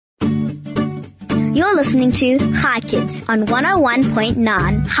You're listening to Hi Kids on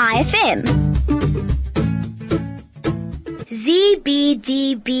 101.9 Hi FM.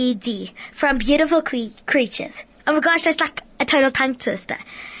 ZBDBD from Beautiful Creatures. Oh my gosh, that's like a total tongue twister.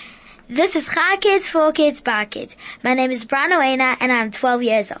 This is Hi Kids, for Kids, by Kids. My name is Brian Owena and I'm 12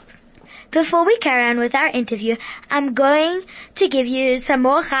 years old. Before we carry on with our interview, I'm going to give you some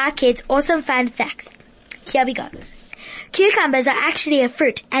more Hi Kids awesome fun facts. Here we go. Cucumbers are actually a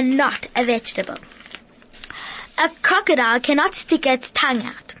fruit and not a vegetable. A crocodile cannot stick its tongue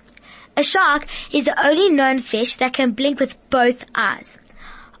out. A shark is the only known fish that can blink with both eyes.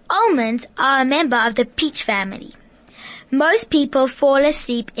 Almonds are a member of the peach family. Most people fall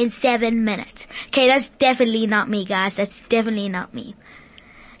asleep in 7 minutes. Okay, that's definitely not me, guys. That's definitely not me.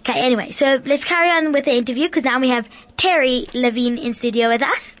 Okay, anyway, so let's carry on with the interview because now we have Terri Levin in studio with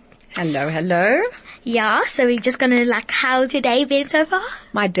us. Hello, hello. Yeah, so we're just gonna how's your day been so far?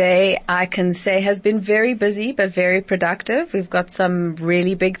 My day, I can say, has been very busy but very productive. We've got some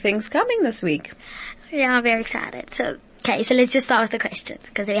really big things coming this week. Yeah, I'm very excited. So let's just start with the questions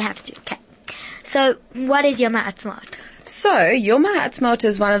because we have to. Okay. So, what is your Haazmaut? So, Yom Haazmaut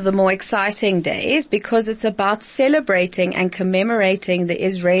is one of the more exciting days because it's about celebrating and commemorating the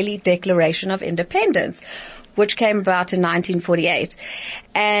Israeli Declaration of Independence, which came about in 1948.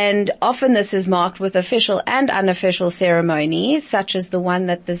 And often this is marked with official and unofficial ceremonies, such as the one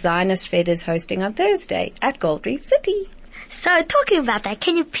that the Zionist Fed is hosting on Thursday at Gold Reef City. So, talking about that,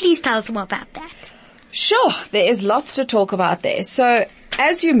 can you please tell us more about that? Sure, there is lots to talk about there. So,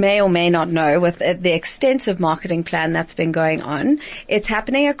 as you may or may not know, with the extensive marketing plan that's been going on, it's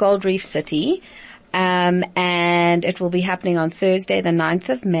happening at Gold Reef City, and it will be happening on Thursday, the 9th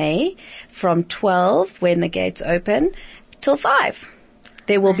of May, from 12, when the gates open, till 5.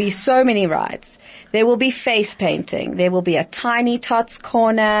 There will be so many rides. There will be face painting. There will be a Tiny Tots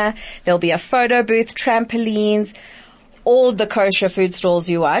corner. There'll be a photo booth, trampolines, all the kosher food stalls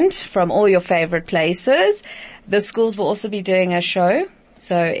you want from all your favorite places. The schools will also be doing a show.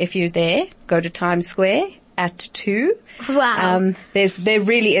 So if you're there, go to Times Square at 2. Wow. There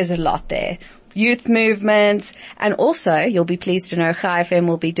really is a lot there. Youth movements, and also you'll be pleased to know Chai FM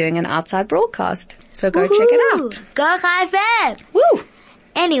will be doing an outside broadcast. So go check it out. Go Chai FM! Woo!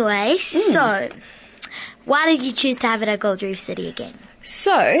 Anyway, so why did you choose to have it at Gold Reef City again?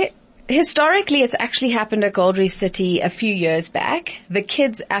 So, historically, it's actually happened at Gold Reef City a few years back. The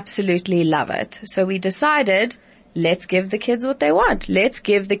kids absolutely love it. So we decided, let's give the kids what they want. Let's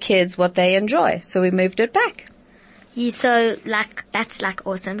give the kids what they enjoy. So we moved it back. That's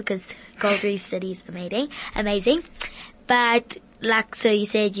awesome because Gold Reef City is amazing. But so you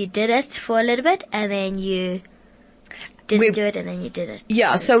said you did it for a little bit and then you didn't do it and then you did it.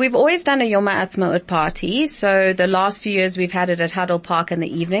 Yeah, so we've always done a Yom Ha'atzmaut party. So the last few years we've had it at Huddle Park in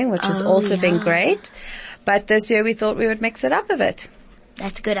the evening, which has also been great. But this year we thought we would mix it up a bit.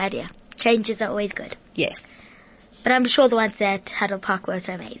 That's a good idea. Changes are always good. Yes. But I'm sure the ones at Huddle Park were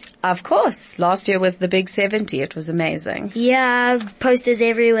so amazing. Of course. Last year was the big 70. It was amazing. Yeah, posters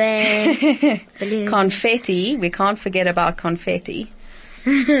everywhere. Balloons. Confetti. We can't forget about confetti.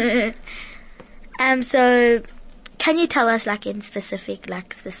 So can you tell us in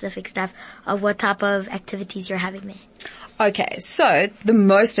specific stuff of what type of activities you're having there? Okay, so the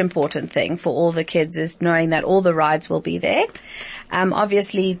most important thing for all the kids is knowing that all the rides will be there.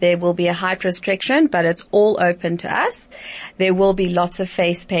 Obviously there will be a height restriction, but it's all open to us. There will be lots of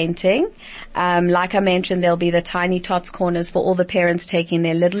face painting. Like I mentioned, there'll be the Tiny Tots corners for all the parents taking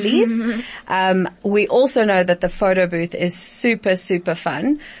their littlies. We also know that the photo booth is super, super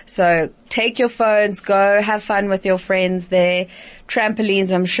fun. So take your phones, go have fun with your friends there.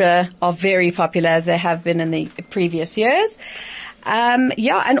 Trampolines, I'm sure, are very popular as they have been in the previous years.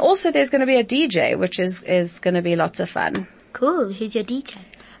 And also there's going to be a DJ, which is going to be lots of fun. Cool. Who's your DJ?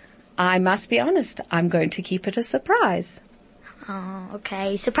 I must be honest, I'm going to keep it a surprise. Oh,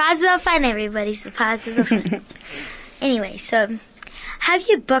 okay. Surprises are fun, everybody. Surprises are fun. Anyway, so have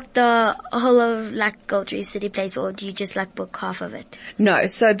you booked the whole of Gold Reef City place, or do you just book half of it? No,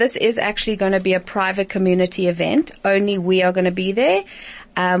 so this is actually going to be a private community event. Only we are going to be there,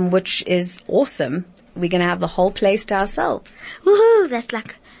 which is awesome. We're going to have the whole place to ourselves. Woohoo! That's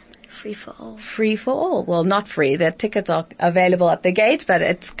free for all. Free for all. Well, not free. The tickets are available at the gate, but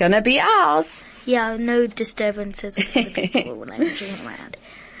it's going to be ours. Yeah, no disturbances with the people when I'm drinking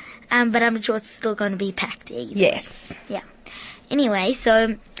around. But I'm sure it's still going to be packed. Yes. Yeah. Anyway,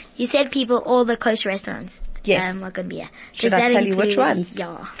 so you said all the kosher restaurants Yes. Are going to be here. Should I tell you which ones?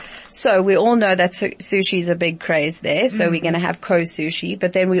 Yeah. So we all know that sushi is a big craze there. So we're going to have sushi,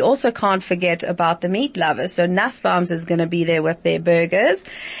 but then we also can't forget about the meat lovers. So Nass Farms is going to be there with their burgers.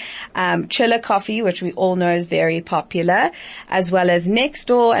 Chiller Coffee, which we all know is very popular, as well as Next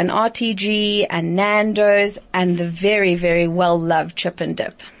Door and RTG and Nando's and the very, very well-loved Chip and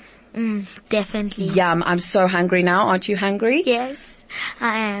Dip. Definitely. Yum. I'm so hungry now. Aren't you hungry? Yes,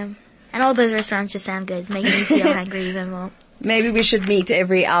 I am. And all those restaurants just sound good. It's making me feel hungry even more. Maybe we should meet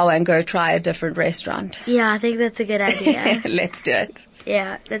every hour and go try a different restaurant. Yeah, I think that's a good idea. Let's do it.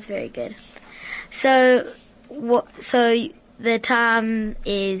 Yeah, that's very good. So the time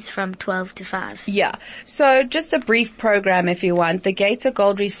is from 12 to 5. Yeah. So just a brief program if you want. The gates of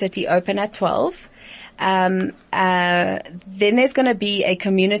Gold Reef City open at 12. Then there's going to be a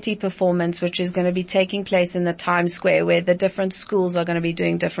community performance which is going to be taking place in the Times Square where the different schools are going to be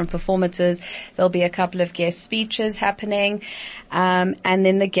doing different performances. There'll be a couple of guest speeches happening. And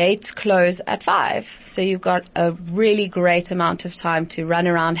then the gates close at 5. So you've got a really great amount of time to run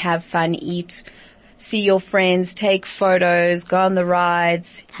around, have fun, eat, see your friends, take photos, go on the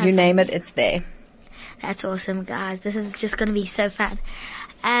rides, you name it, it's there. That's awesome, guys. This is just going to be so fun.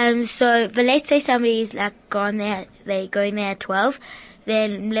 But let's say somebody's like they're going there at 12,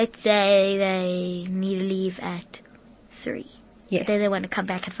 then let's say they need to leave at 3. Yes. Then they want to come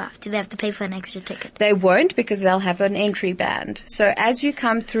back at 5. Do they have to pay for an extra ticket? They won't because they'll have an entry band. So as you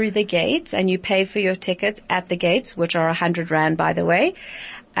come through the gates and you pay for your tickets at the gates, which are 100 Rand by the way,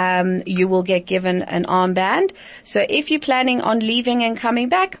 you will get given an armband. So if you're planning on leaving and coming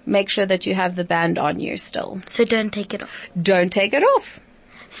back, make sure that you have the band on you still. So don't take it off. Don't take it off.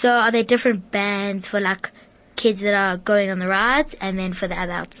 So are there different bands for like kids that are going on the rides and then for the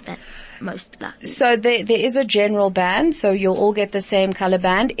adults that most likely? So there is a general band, so you'll all get the same color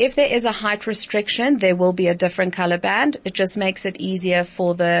band. If there is a height restriction, there will be a different color band. It just makes it easier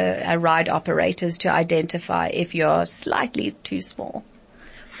for the ride operators to identify if you're slightly too small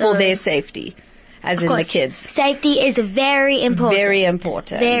for their safety, as in the kids. Safety is very important. Very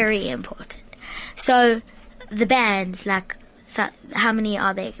important. Very important. So the bands, so how many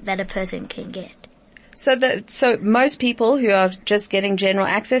are there that a person can get? So most people who are just getting general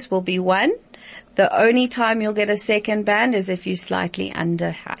access will be 1. The only time you'll get a second band is if you're slightly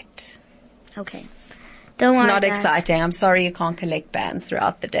under height. Okay. Don't worry, it's not guys. exciting. I'm sorry you can't collect bands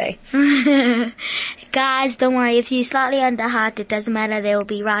throughout the day. Guys, don't worry. If you're slightly under height, it doesn't matter. There will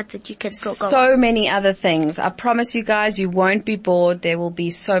be rides that you can still go on. So many other things. I promise you guys, you won't be bored. There will be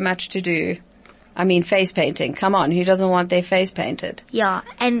so much to do. I mean, face painting. Come on, who doesn't want their face painted? Yeah,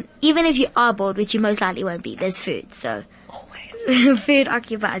 and even if you are bored, which you most likely won't be, there's food, so. Always. Food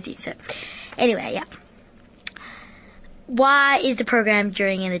occupies you, so. Anyway, yeah. Why is the program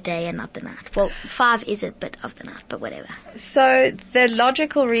during in the day and not the night? Well, 5 is a bit of the night, but whatever. So the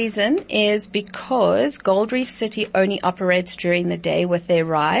logical reason is because Gold Reef City only operates during the day with their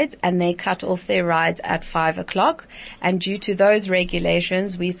rides and they cut off their rides at 5 o'clock. And due to those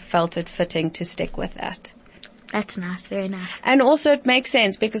regulations, we felt it fitting to stick with that. That's nice, very nice. And also it makes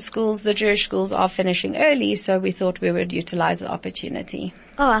sense because the Jewish schools are finishing early, so we thought we would utilize the opportunity.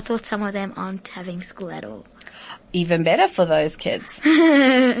 Oh, I thought some of them aren't having school at all. Even better for those kids.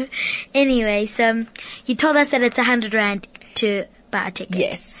 Anyway, so you told us that it's 100 Rand to buy a ticket.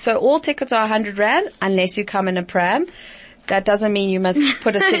 Yes. So all tickets are 100 Rand unless you come in a pram. That doesn't mean you must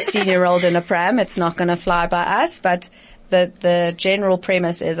put a 16-year-old in a pram. It's not going to fly by us, but the general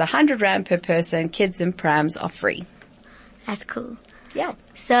premise is 100 Rand per person. Kids in prams are free. That's cool. Yeah.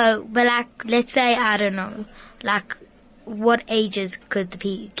 So, but let's say, I don't know, what ages could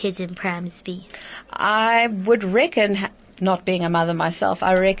the kids in prams be? I would reckon, not being a mother myself,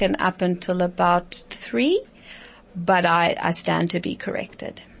 I reckon up until about 3, but I stand to be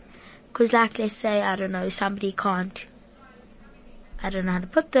corrected. Because let's say, I don't know, somebody can't, I don't know how to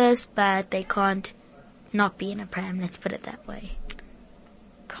put this, but they can't not be in a pram, let's put it that way.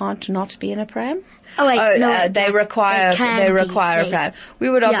 Can't not be in a pram? Oh wait, no, they require a pram. We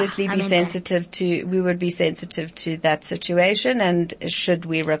would obviously be sensitive to that situation, and should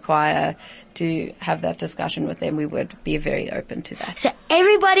we require to have that discussion with them, we would be very open to that. So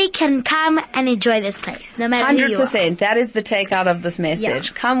everybody can come and enjoy this place, no matter 100%. Who you are. That is the takeout of this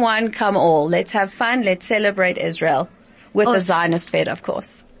message. Yeah. Come one, come all. Let's have fun. Let's celebrate Israel with a Zionist fed, of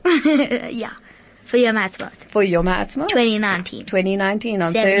course. Yeah. For your Haazmaut. For your Haazmaut. 2019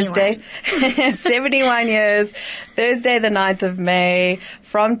 on 71. Thursday. 71 years. Thursday the 9th of May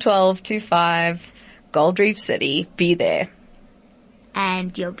from 12 to 5. Gold Reef City. Be there.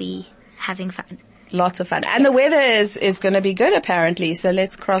 And you'll be having fun. Lots of fun. And the weather is going to be good apparently. So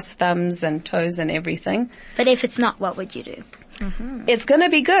let's cross thumbs and toes and everything. But if it's not, what would you do? Mm-hmm. It's going to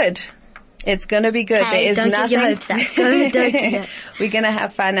be good. It's going to be good. Hey, there is don't nothing. Give your hopes up. Don't do that. We're going to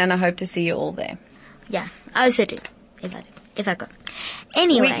have fun and I hope to see you all there. Yeah, I also do. If I do. if I go.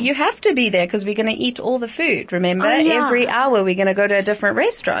 Anyway. You have to be there because we're going to eat all the food, remember? Oh, yeah. Every hour we're going to go to a different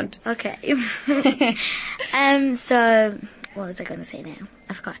restaurant. Okay. So, what was I going to say now?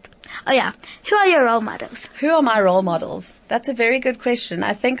 I forgot. Oh yeah. Who are your role models? Who are my role models? That's a very good question.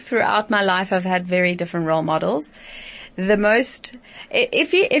 I think throughout my life I've had very different role models.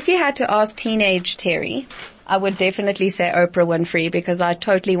 If you had to ask teenage Terri, I would definitely say Oprah Winfrey because I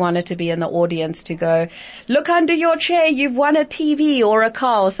totally wanted to be in the audience to go, look under your chair, you've won a TV or a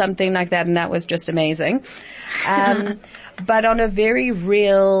car or something like that, and that was just amazing. But on a very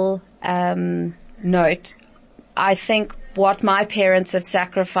real note, I think what my parents have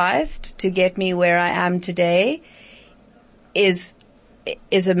sacrificed to get me where I am today is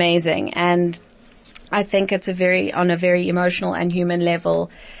amazing, and I think it's on a very emotional and human level,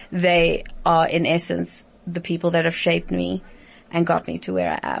 they are in essence the people that have shaped me and got me to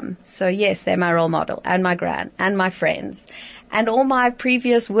where I am. So yes, they're my role model and my gran and my friends and all my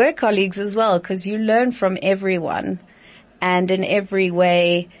previous work colleagues as well, because you learn from everyone, and in every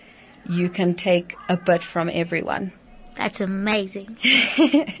way you can take a bit from everyone. That's amazing.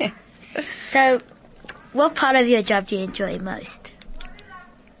 So, what part of your job do you enjoy most?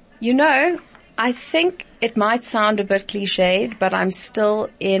 I think it might sound a bit cliched, but I'm still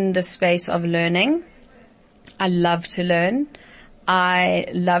in the space of learning. I love to learn. I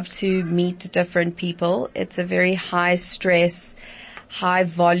love to meet different people. It's a very high stress, high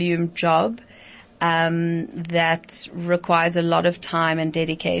volume job, that requires a lot of time and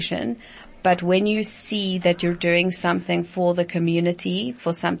dedication. But when you see that you're doing something for the community,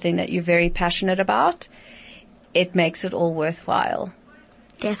 for something that you're very passionate about, it makes it all worthwhile.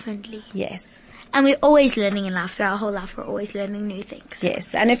 Definitely. Yes. And we're always learning in life. Throughout our whole life, we're always learning new things.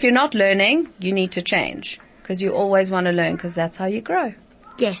 Yes. And if you're not learning, you need to change, because you always want to learn, because that's how you grow.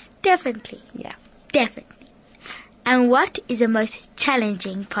 Yes, definitely. Yeah. Definitely. And what is the most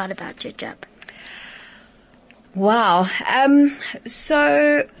challenging part about your job? Wow.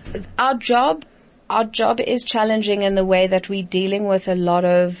 So our job is challenging in the way that we're dealing with a lot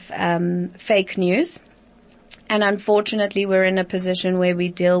of fake news. And unfortunately, we're in a position where we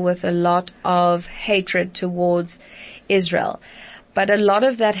deal with a lot of hatred towards Israel. But a lot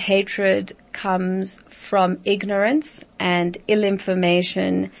of that hatred comes from ignorance and ill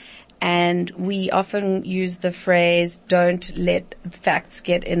information. And we often use the phrase, don't let facts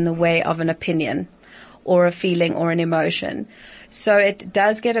get in the way of an opinion or a feeling or an emotion. So it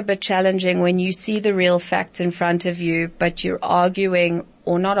does get a bit challenging when you see the real facts in front of you, but you're arguing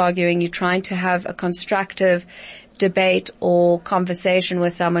or not arguing, you're trying to have a constructive debate or conversation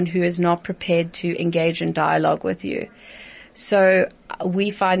with someone who is not prepared to engage in dialogue with you. So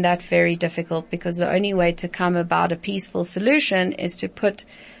we find that very difficult, because the only way to come about a peaceful solution is to put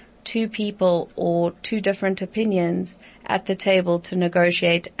two people or two different opinions at the table to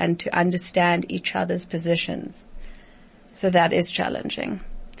negotiate and to understand each other's positions. So that is challenging.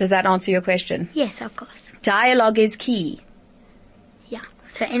 Does that answer your question? Yes, of course. Dialogue is key. Yeah.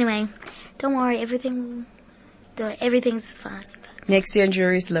 So anyway, don't worry, everything's fine. Next year in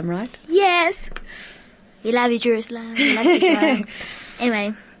Jerusalem, right? Yes. We love you, Jerusalem. We love Israel.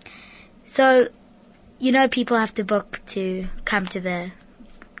 Anyway, so people have to book to come to the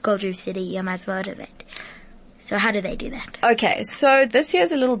Gold Reef City Haazmaut event. So how do they do that? Okay, so this year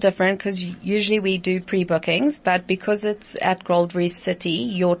is a little different because usually we do pre-bookings, but because it's at Gold Reef City,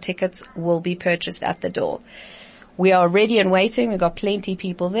 your tickets will be purchased at the door. We are ready and waiting. We've got plenty of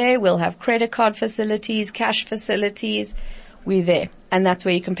people there. We'll have credit card facilities, cash facilities. We're there. And that's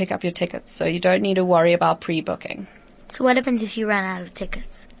where you can pick up your tickets. So you don't need to worry about pre-booking. So what happens if you run out of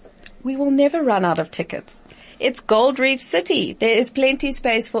tickets? We will never run out of tickets. It's Gold Reef City. There is plenty of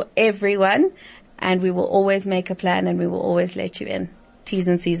space for everyone, and we will always make a plan and we will always let you in. T's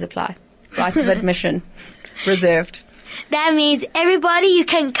and C's apply. Rights of admission reserved. That means everybody, you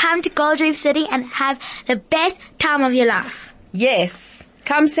can come to Gold Reef City and have the best time of your life. Yes.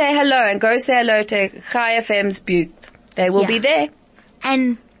 Come say hello and go say hello to Chai FM's booth. They will be there.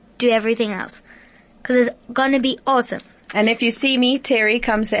 And do everything else, because it's going to be awesome. And if you see me, Terri,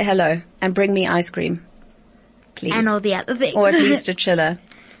 come say hello and bring me ice cream. Please. And all the other things. Or at least a chiller.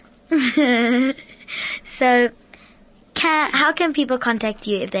 So, how can people contact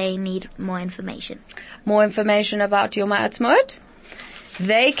you if they need more information? More information about your Haazmaut?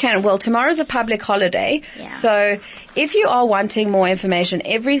 They can, tomorrow's a public holiday. Yeah. So if you are wanting more information,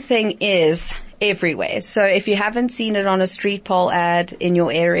 everything is everywhere. So if you haven't seen it on a street pole ad in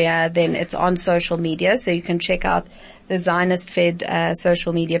your area, then it's on social media. So you can check out the Zionist Fed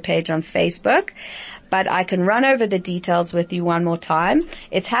social media page on Facebook. But I can run over the details with you one more time.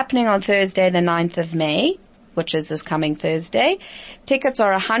 It's happening on Thursday, the 9th of May. which is this coming Thursday. Tickets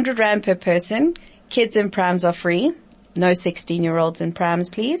are 100 Rand per person. Kids in prams are free. No 16-year-olds in prams,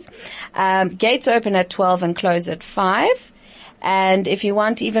 please. Gates open at 12 and close at 5. And if you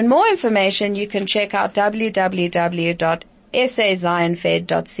want even more information, you can check out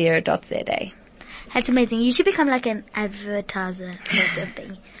www.sazionfed.co.za. That's amazing. You should become like an advertiser or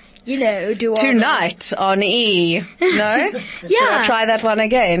something. You know, do all Tonight on E. No? Yeah. Should I try that one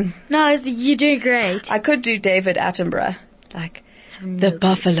again? No, you're doing great. I could do David Attenborough. Like, the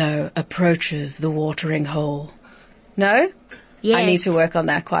buffalo approaches the watering hole. No? Yes. I need to work on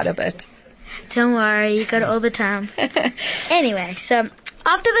that quite a bit. Don't worry, you got all the time. Anyway, so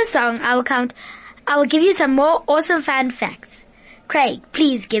after the song, I will give you some more awesome fan facts. Craig,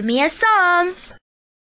 please give me a song.